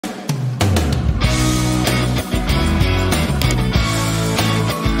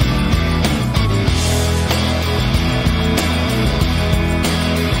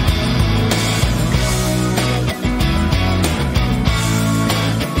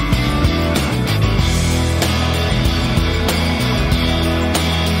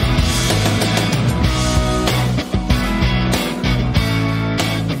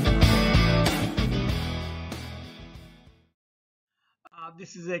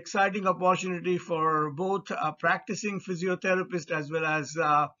an exciting opportunity for both practicing physiotherapists as well as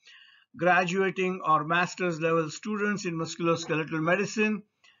graduating or master's level students in musculoskeletal medicine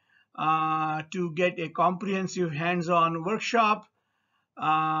to get a comprehensive hands-on workshop.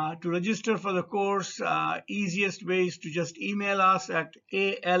 To register for the course, easiest way is to just email us at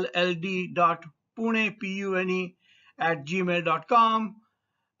alld.pune@gmail.com.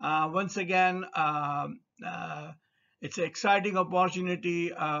 Once again, it's an exciting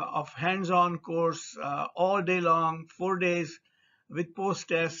opportunity of hands-on course all day long, 4 days with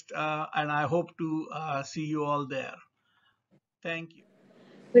post-test, and I hope to see you all there. Thank you.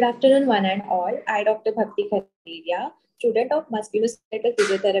 Good afternoon, one and all. I, Dr. Bhakti Khandediya, student of Musculoskeletal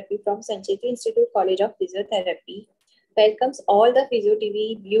Physiotherapy from Sancheti Institute College of Physiotherapy, welcomes all the Physio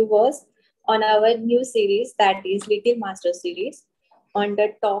TV viewers on our new series, that is Little Master series, on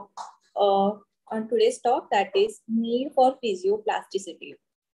the talk, on today's talk, that is need for physioplasticity.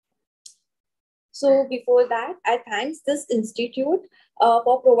 So before that, I thank this institute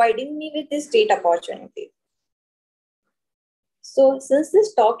for providing me with this great opportunity. So since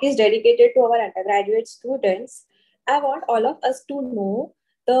this talk is dedicated to our undergraduate students, I want all of us to know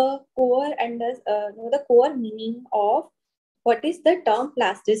the core and the core meaning of what is the term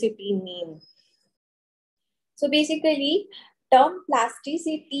plasticity mean. So basically, term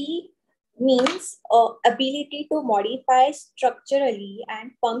plasticity means ability to modify structurally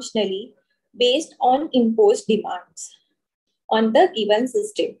and functionally based on imposed demands on the given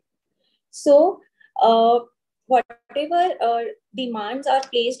system. So whatever demands are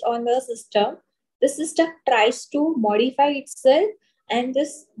placed on the system tries to modify itself, and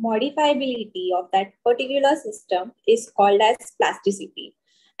this modifiability of that particular system is called as plasticity.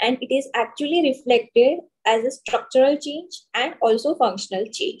 And it is actually reflected as a structural change and also functional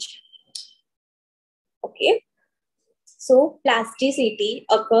change. Okay. So plasticity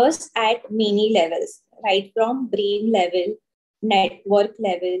occurs at many levels, right from brain level, network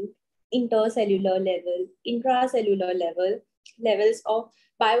level, intercellular level, intracellular level, levels of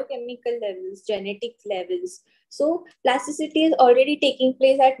biochemical levels, genetic levels. So plasticity is already taking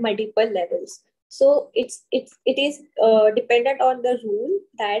place at multiple levels. So it is dependent on the rule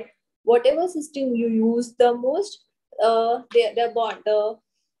that whatever system you use the most, the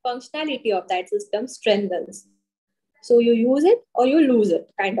functionality of that system strengthens. So you use it or you lose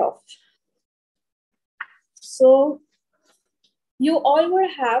it, kind of. So you all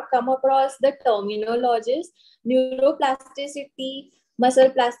would have come across the terminologies neuroplasticity, muscle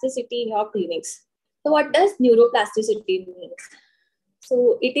plasticity in your clinics. So what does neuroplasticity mean?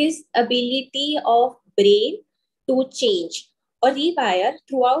 So it is ability of brain to change or rewire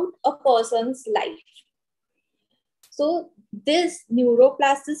throughout a person's life. So this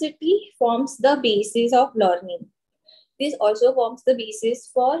neuroplasticity forms the basis of learning. This also forms the basis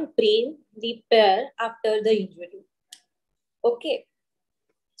for brain repair after the injury. Okay,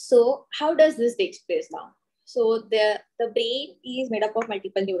 so how does this take place now? So the brain is made up of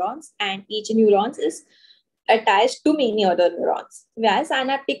multiple neurons, and each neuron is attached to many other neurons via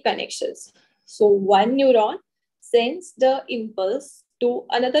synaptic connections. So one neuron sends the impulse to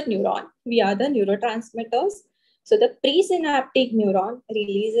another neuron via the neurotransmitters. So the presynaptic neuron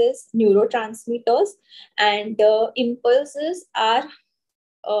releases neurotransmitters, and the impulses are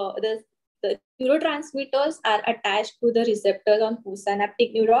the neurotransmitters are attached to the receptors on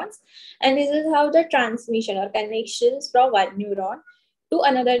postsynaptic neurons, and this is how the transmission or connections from one neuron to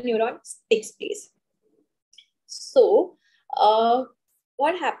another neuron takes place. So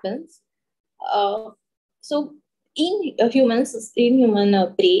what happens? So in human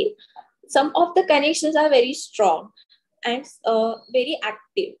brain, some of the connections are very strong and very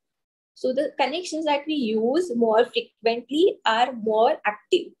active. So the connections that we use more frequently are more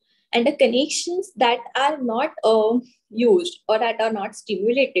active, and the connections that are not used or that are not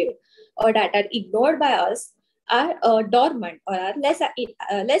stimulated or that are ignored by us are dormant or are less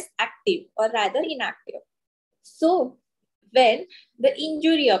active or rather inactive. So when the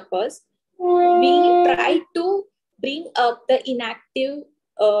injury occurs, we try to bring up the inactive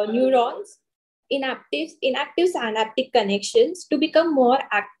neurons, inactive synaptic connections to become more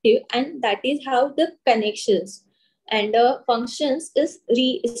active, and that is how the connections and the functions is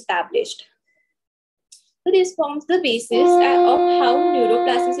re-established. So this forms the basis of how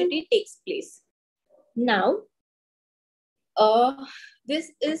neuroplasticity takes place. Now,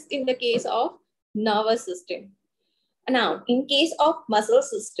 this is in the case of nervous system. Now, in case of muscle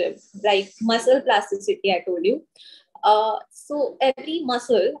system, like muscle plasticity, I told you, so every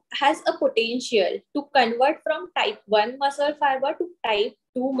muscle has a potential to convert from type 1 muscle fiber to type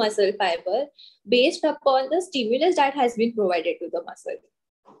 2 muscle fiber based upon the stimulus that has been provided to the muscle.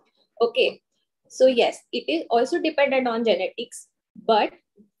 Okay. So yes, it is also dependent on genetics, but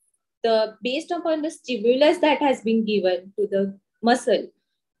based upon the stimulus that has been given to the muscle,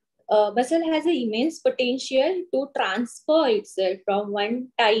 muscle has an immense potential to transfer itself from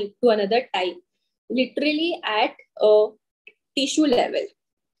one type to another type, literally at a tissue level.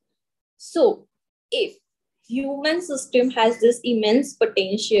 So, if human system has this immense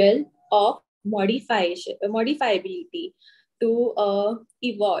potential of modifiability to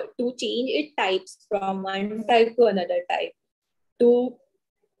evolve, to change its types from one type to another type, to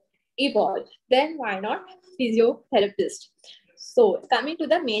evolve, then why not physiotherapist? So, coming to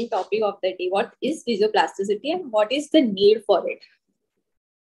the main topic of the day, what is physioplasticity and what is the need for it?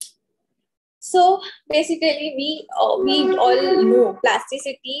 So basically, we all know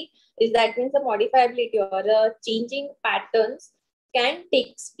plasticity is that means the modifiability or the changing patterns can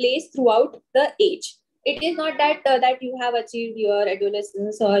take place throughout the age. It is not that that you have achieved your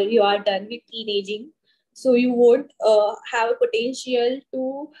adolescence or you are done with teenaging, so you won't have a potential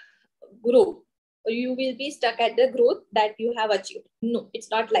to grow, or you will be stuck at the growth that you have achieved. No, it's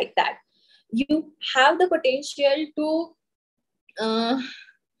not like that. You have the potential to uh,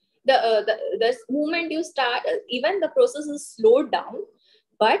 the moment you start, even the process is slowed down,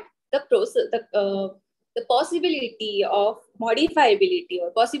 but the possibility of modifiability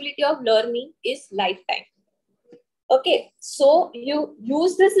or possibility of learning is lifetime. Okay, so you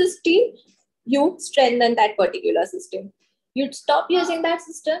use the system, you strengthen that particular system. You stop using that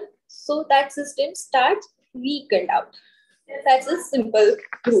system, so that system starts weakened out. That's a simple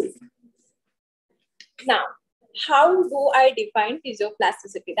rule. Now, how do I define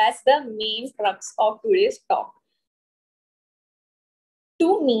physioplasticity? That's the main crux of today's talk.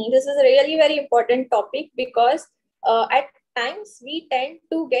 To me, this is a really very important topic because at times we tend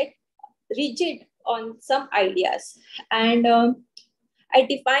to get rigid on some ideas. And I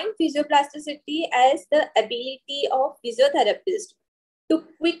define physioplasticity as the ability of physiotherapists to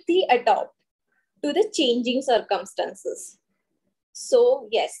quickly adapt to the changing circumstances. So,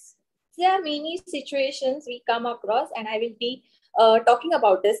 yes, there are many situations we come across, and I will be talking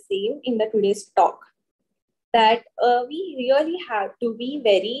about the same in the today's talk. That we really have to be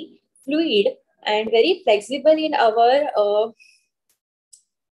very fluid and very flexible in our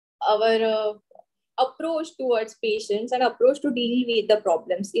approach towards patients and approach to dealing with the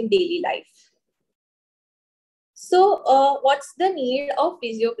problems in daily life. So, what's the need of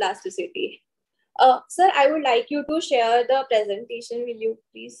physioplasticity? Sir, I would like you to share the presentation. Will you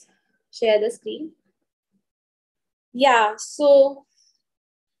please share the screen? Yeah, so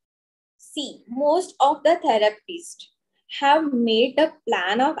see, most of the therapists have made a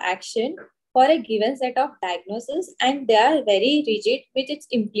plan of action for a given set of diagnoses and they are very rigid with its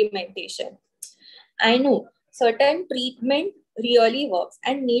implementation. I know certain treatment really works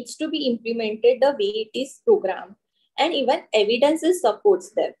and needs to be implemented the way it is programmed, and even evidence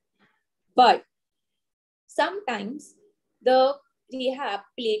supports them. But sometimes the rehab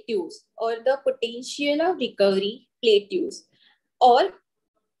plateaus or the potential of recovery plateaus, or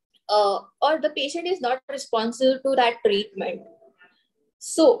the patient is not responsive to that treatment.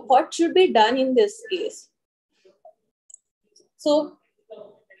 So what should be done in this case? So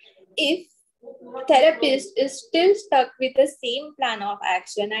if therapist is still stuck with the same plan of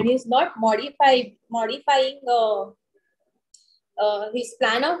action and is not modifying his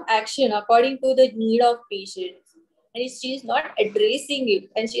plan of action according to the need of patients, and she is not addressing it,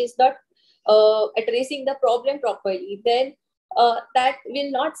 and she is not addressing the problem properly, then that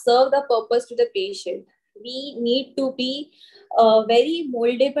will not serve the purpose to the patient. We need to be very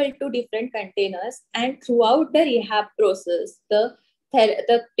moldable to different containers, and throughout the rehab process, the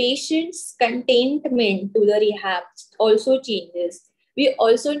patient's contentment to the rehab also changes. We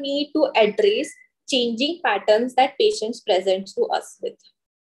also need to address changing patterns that patients present to us with.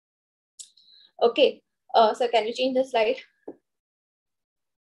 Okay, so can you change the slide?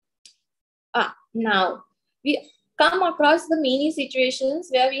 Now we come across the many situations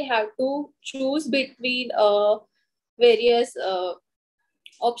where we have to choose between various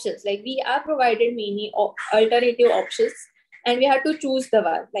options. Like we are provided many alternative options, and we have to choose the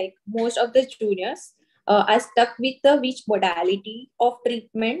one. Like most of the juniors are stuck with the which modality of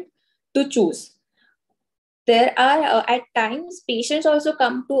treatment to choose. There are at times patients also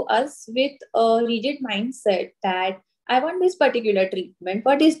come to us with a rigid mindset that I want this particular treatment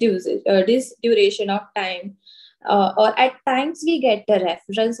for this duration of time, or at times we get the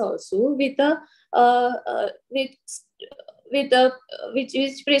reference also with a which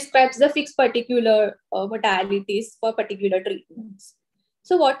prescribes the fixed particular modalities for particular treatments.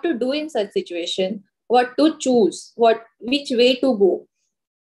 So what to do in such situation? What to choose? Which way to go?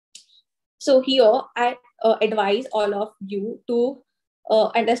 So here I advise all of you to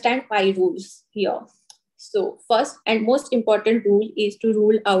understand 5 rules here. So first and most important rule is to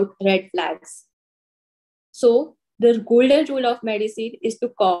rule out red flags. So the golden rule of medicine is to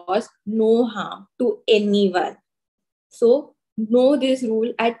cause no harm to anyone. So know this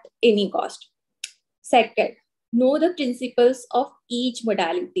rule at any cost. Second, know the principles of each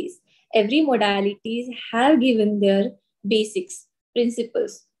modalities. Every modalities have given their basics,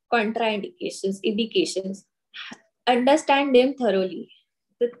 principles, contraindications, indications. Understand them thoroughly.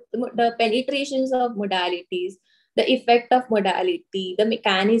 The penetrations of modalities, the effect of modality, the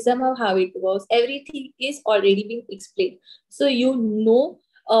mechanism of how it works, everything is already being explained. So you know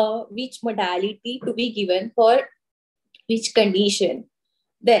which modality to be given for which condition.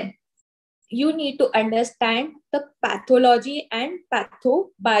 Then you need to understand the pathology and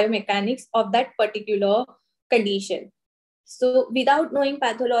pathobiomechanics of that particular condition. So without knowing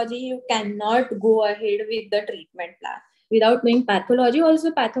pathology, you cannot go ahead with the treatment plan. Without knowing pathology,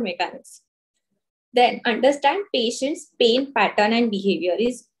 also pathomechanics. Then understand patient's pain pattern and behavior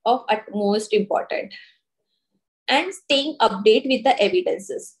is of utmost important. And staying update with the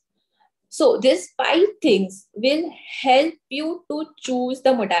evidences. So these 5 things will help you to choose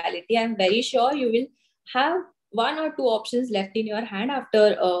the modality. I'm very sure you will have 1 or 2 options left in your hand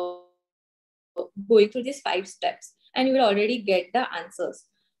after going through these 5 steps, and you will already get the answers.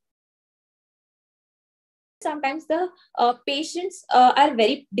 Sometimes the patients are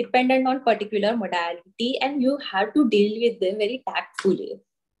very dependent on particular modality, and you have to deal with them very tactfully.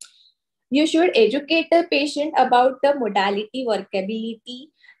 You should educate the patient about the modality, workability,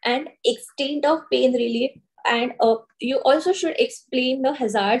 and extent of pain relief. And you also should explain the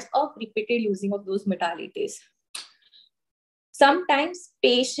hazards of repeated using of those modalities. Sometimes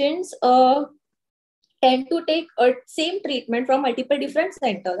patients tend to take same treatment from multiple different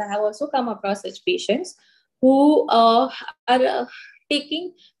centers. I have also come across such patients who are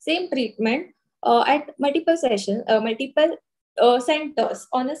taking same treatment at multiple sessions, multiple centers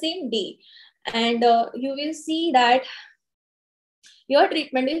on the same day. And you will see that your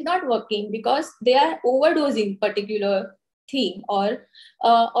treatment is not working because they are overdosing particular thing, or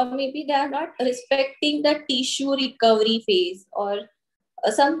maybe they are not respecting the tissue recovery phase, or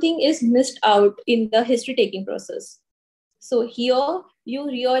something is missed out in the history taking process. So here you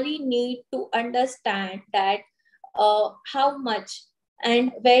really need to understand that how much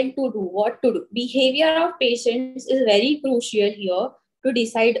and when to do, what to do. Behavior of patients is very crucial here to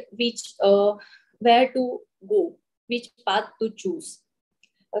decide which where to go, which path to choose.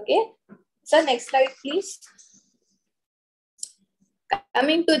 Okay. So next slide, please.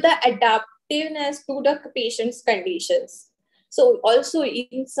 Coming to the adaptiveness to the patient's conditions. So also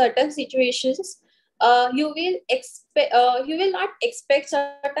in certain situations, you will not expect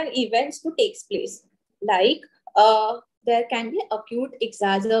certain events to take place. Like there can be acute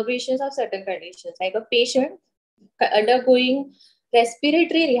exacerbations of certain conditions, like a patient undergoing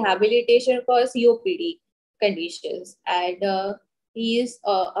respiratory rehabilitation for COPD conditions, and he is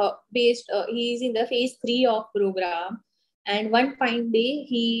in the phase 3 of program, and one fine day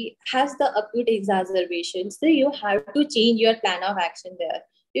he has the acute exacerbation. So you have to change your plan of action there.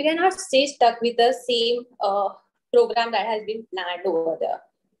 You cannot stay stuck with the same program that has been planned over there.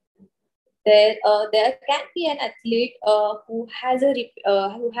 There can be an athlete who has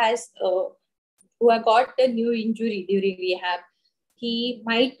got a new injury during rehab. He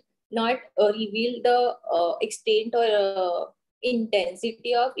might not reveal the extent or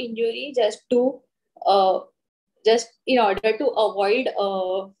intensity of injury just in order to avoid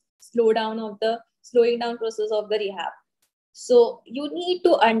slowing down process of the rehab. So you need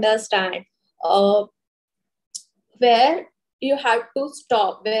to understand where you have to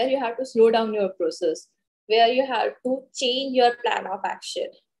stop, where you have to slow down your process, where you have to change your plan of action.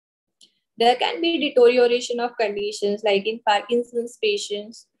 There can be deterioration of conditions, like in Parkinson's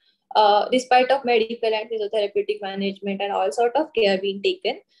patients, despite of medical and physiotherapeutic management and all sort of care being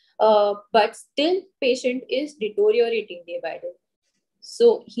taken, but still patient is deteriorating day by day.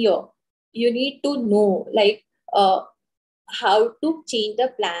 So here you need to know like how to change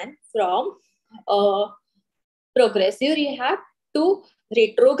the plan from progressive rehab to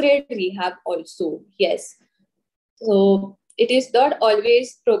retrograde rehab also. Yes. So it is not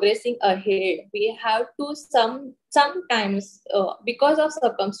always progressing ahead. We have to sometimes because of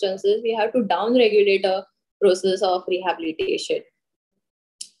circumstances, we have to down regulate a process of rehabilitation.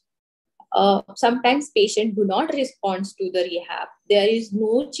 Sometimes patients do not respond to the rehab. There is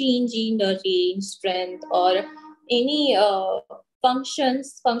no change in the range, strength, or any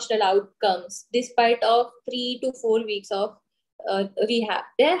functional outcomes despite of 3 to 4 weeks of rehab.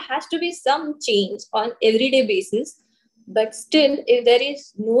 There has to be some change on everyday basis, but still, if there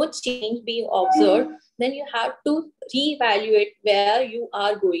is no change being observed, then you have to reevaluate where you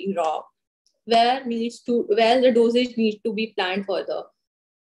are going wrong, where the dosage needs to be planned further.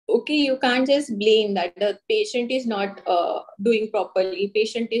 Okay, you can't just blame that the patient is not doing properly,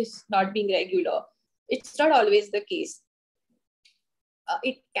 patient is not being regular. It's not always the case.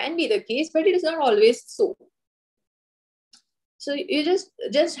 It can be the case, but it is not always so. So you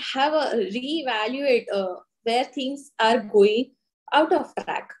just have a reevaluate where things are going out of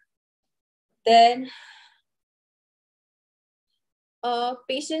track. Then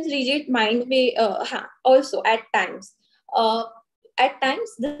patient's rigid mind may also at times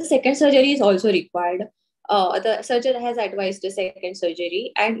the second surgery is also required. The surgeon has advised the second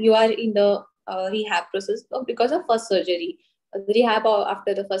surgery, and you are in the rehab process because of first surgery, rehab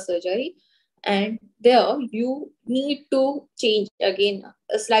after the first surgery, and there you need to change again,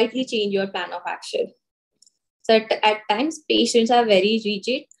 slightly change your plan of action. So at times patients are very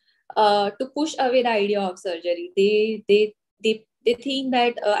rigid to push away the idea of surgery. They think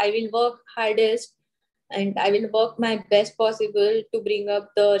that I will work hardest and I will work my best possible to bring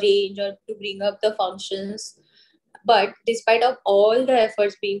up the range or to bring up the functions. But despite of all the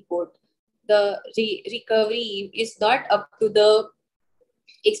efforts being put, the recovery is not up to the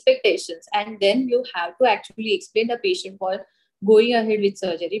expectations. And then you have to actually explain the patient for going ahead with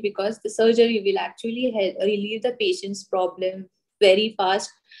surgery, because the surgery will actually help relieve the patient's problem very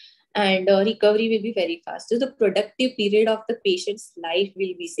fast, and recovery will be very fast. So the productive period of the patient's life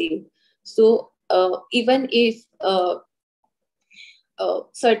will be saved. So even if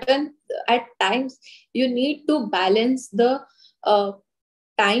certain at times you need to balance the uh,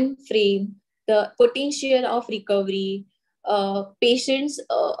 time frame, the potential of recovery, patients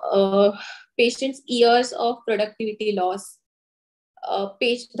years of productivity loss,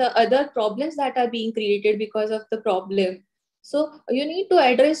 the other problems that are being created because of the problem. So you need to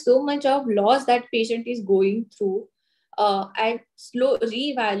address so much of loss that patient is going through, and slow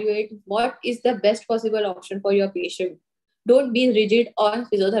reevaluate what is the best possible option for your patient. Don't be rigid on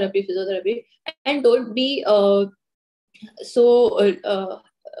physiotherapy, and don't be so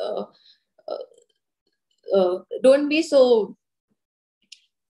don't be so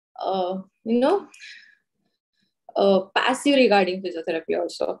you know passive regarding physiotherapy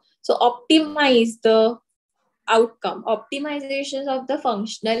also. So optimize the outcome. Optimizations of the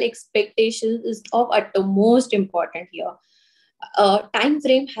functional expectations is of utmost important here. Time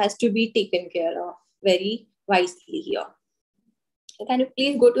frame has to be taken care of very wisely here. Can you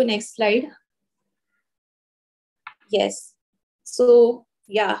please go to next slide? Yes. So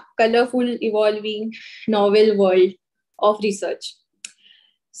yeah, colorful, evolving, novel world of research.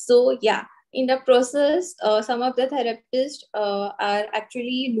 So yeah, in the process, some of the therapists are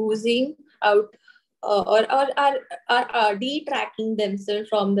actually losing out or are detracking themselves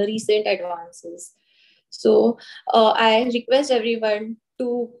from the recent advances. So I request everyone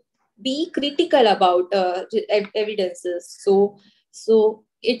to be critical about evidences. So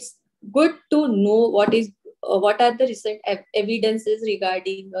it's good to know what are the recent evidences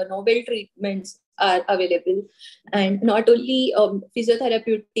regarding novel treatments are available, and not only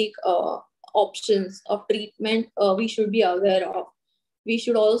physiotherapeutic options of treatment we should be aware of. We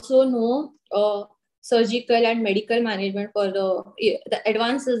should also know surgical and medical management for the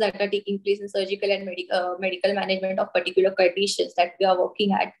advances that are taking place in surgical and medical management of particular conditions that we are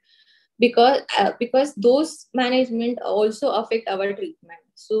working at, because those management also affect our treatment.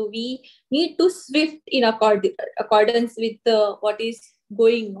 So we need to swift in accordance with what is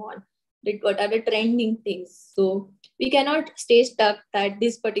going on, what are the trending things. So we cannot stay stuck that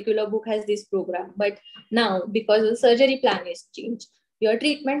this particular book has this program, but now because the surgery plan is changed, your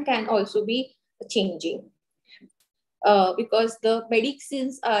treatment can also be changing, because the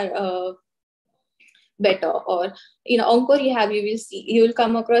medicines are better. Or onco rehab, you will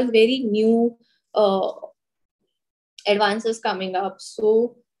come across very new uh, advances coming up.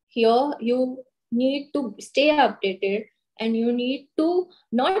 So here you need to stay updated, and you need to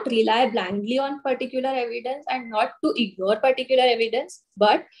not rely blindly on particular evidence and not to ignore particular evidence,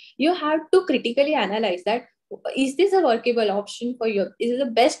 but you have to critically analyze that, is this a workable option for you? Is it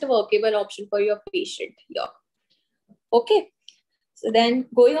the best workable option for your patient here? Okay. So then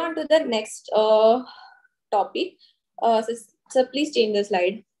going on to the next topic. So please change the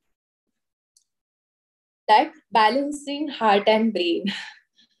slide. That balancing heart and brain.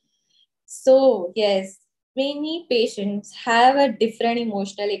 So yes, many patients have a different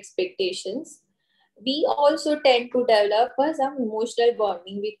emotional expectations. We also tend to develop some emotional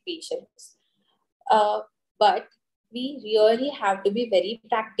bonding with patients. But we really have to be very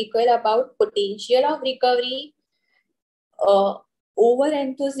practical about potential of recovery, over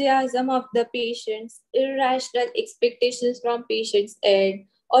enthusiasm of the patients, irrational expectations from patients' end,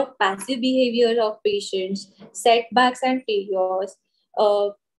 or passive behavior of patients, setbacks and failures, uh,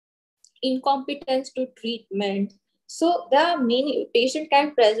 incompetence to treatment. So there are many patient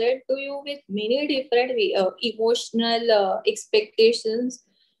can present to you with many different emotional expectations,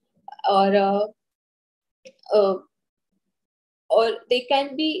 or uh, or they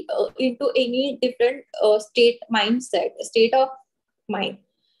can be into any different state of mind.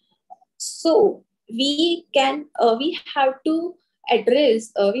 So we have to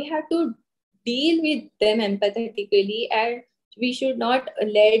we have to deal with them empathetically, and we should not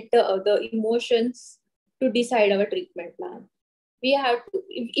let the emotions to decide our treatment plan. We have to,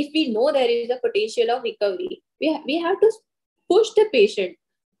 if we know there is a potential of recovery, we have to push the patient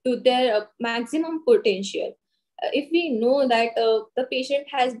to their maximum potential. If we know that the patient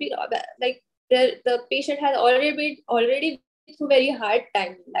has been like the patient has already been through very hard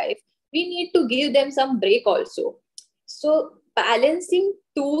time in life, we need to give them some break also. So balancing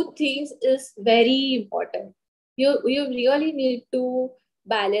two things is very important. You really need to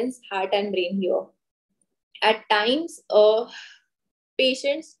balance heart and brain here. At times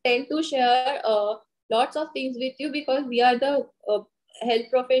patients tend to share lots of things with you because we are the health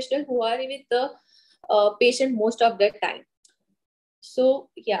professional who are with the patient most of the time. So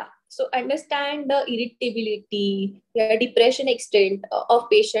yeah, so understand the irritability, the depression extent of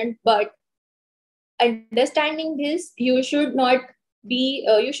patient, but understanding this, you should not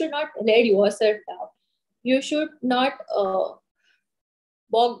let yourself down. You should not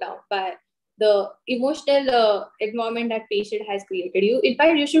bogged down by the emotional environment that patient has created. You, in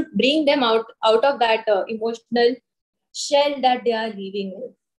fact, you should bring them out of that emotional shell that they are living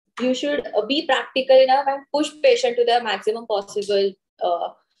in. You should be practical enough and push patient to their maximum possible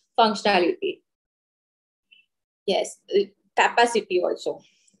functionality. Yes, capacity also.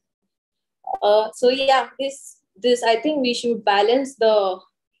 So yeah, this I think we should balance the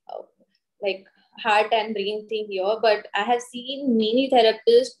like heart and brain thing here. But I have seen many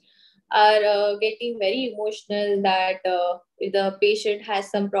therapists are getting very emotional that the patient has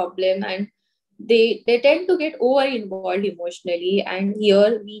some problem, and they tend to get over involved emotionally. And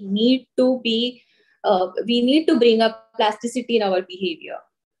here we need to bring up plasticity in our behavior.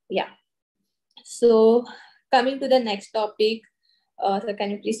 Yeah. So coming to the next topic, so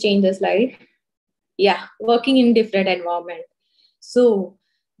can you please change the slide? Yeah, working in different environment. So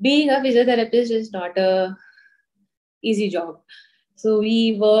being a physiotherapist is not a easy job. So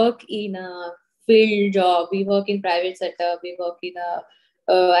we work in a field job, we work in private setup, we work in a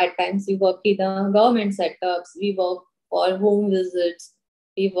at times we work in a government setups, we work for home visits,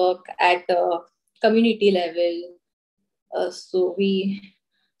 we work at community level.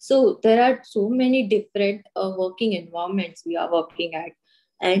 So there are so many different working environments we are working at,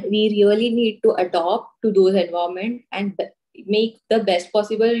 and we really need to adopt to those environments and make the best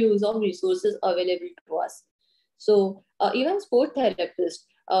possible use of resources available to us. So even sport therapists,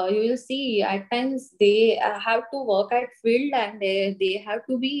 you will see at times they have to work at field, and they have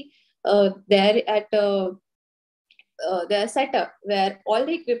to be there at their setup where all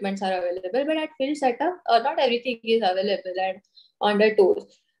the equipments are available. But at field setup, not everything is available and on the toes.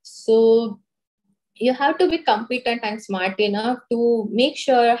 So you have to be competent and smart enough to make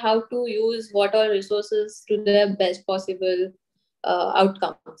sure how to use what all resources to the best possible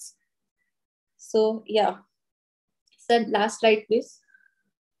outcomes. So yeah. So last slide, please.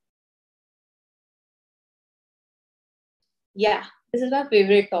 Yeah, this is my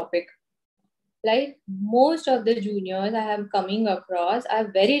favorite topic. Like most of the juniors I am coming across are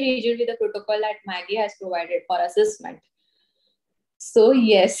very rigid with the protocol that Maggie has provided for assessment. So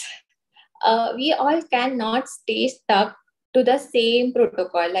yes, we all cannot stay stuck to the same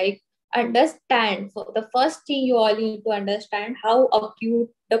protocol. Like understand, so the first thing you all need to understand how acute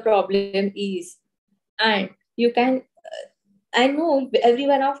the problem is. And you can I know every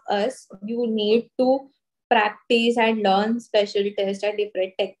one of us, you need to practice and learn special tests and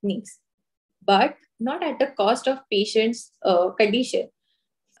different techniques, but not at the cost of patient's condition.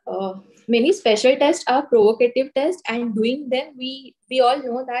 Many special tests are provocative tests, and doing them, we all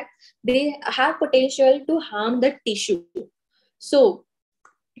know that they have potential to harm the tissue. So,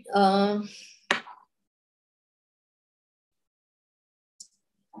 uh,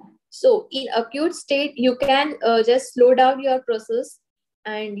 so in acute state, you can just slow down your process,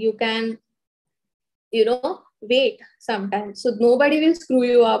 and you can wait sometimes. So nobody will screw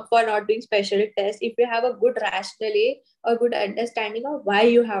you up for not doing special tests if you have a good rationale or good understanding of why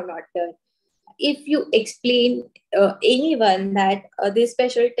you have not done. if you explain anyone that this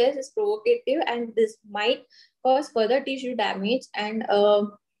special test is provocative and this might cause further tissue damage, and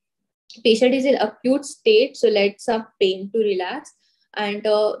patient is in acute state, so let some pain to relax, and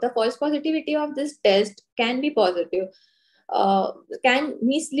the false positivity of this test can be positive, can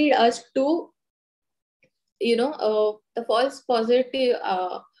mislead us to, the false positive.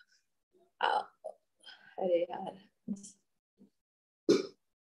 Uh, Arey yaar.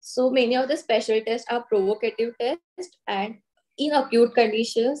 So many of the special tests are provocative tests, and in acute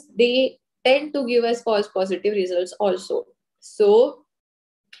conditions, they tend to give us false positive results also. So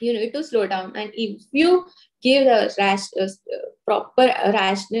you need to slow down, and if you give the proper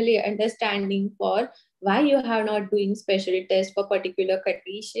rationally understanding for why you are not doing special test for particular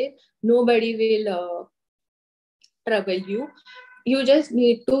condition, nobody will trouble you. You just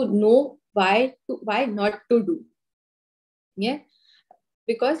need to know why not to do. Yeah,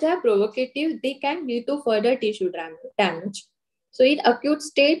 because they are provocative, they can lead to further tissue damage. So in acute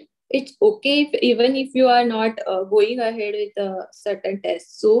state, it's okay even if you are not going ahead with a certain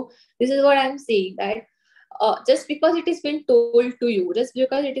test. So this is what I'm saying, that just because it is been told to you, just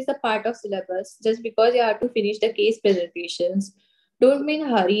because it is a part of syllabus, just because you have to finish the case presentations, don't be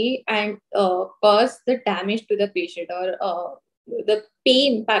in a hurry and cause the damage to the patient, or the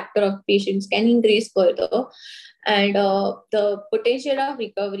pain factor of patients can increase further, and the potential of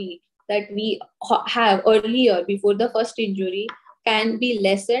recovery that we have earlier before the first injury can be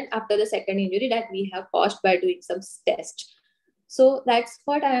lessened after the second injury that we have caused by doing some test. So that's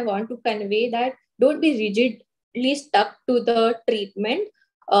what I want to convey, that don't be rigidly stuck to the treatment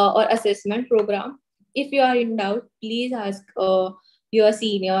or assessment program. If you are in doubt, please ask your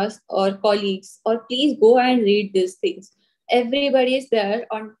seniors or colleagues, or please go and read these things. Everybody is there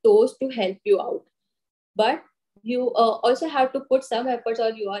on toes to help you out, but you also have to put some efforts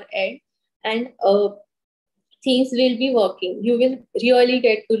on your end, and things will be working. You will really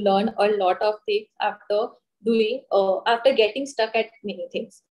get to learn a lot of things after after getting stuck at many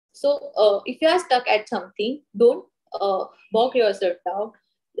things. So if you are stuck at something, don't bog yourself down.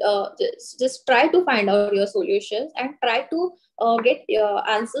 Just try to find out your solutions, and try to get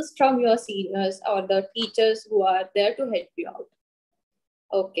answers from your seniors or the teachers who are there to help you out.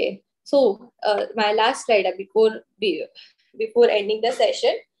 Okay. So my last slide before ending the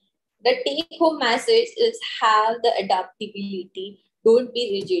session, the take-home message is have the adaptability. Don't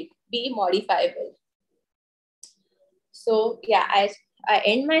be rigid. Be modifiable. So yeah, I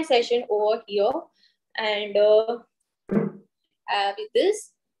end my session over here, and with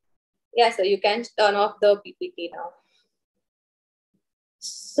this, yeah, so you can turn off the PPT now.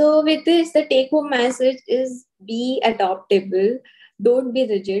 So with this, the take-home message is be adaptable. Don't be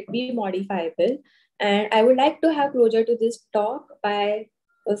rigid. Be modifiable. And I would like to have closure to this talk by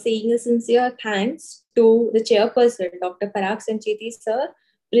saying a sincere thanks to the chairperson, Dr. Parag Sancheti sir,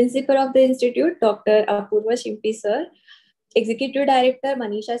 principal of the institute, Dr. Apurva Shimpi sir, executive director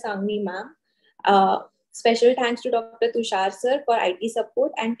Manisha Sangvi ma'am. Special thanks to Dr. Tushar sir for IT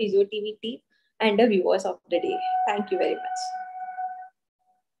support, and Physio TV team and the viewers of the day. Thank you very much.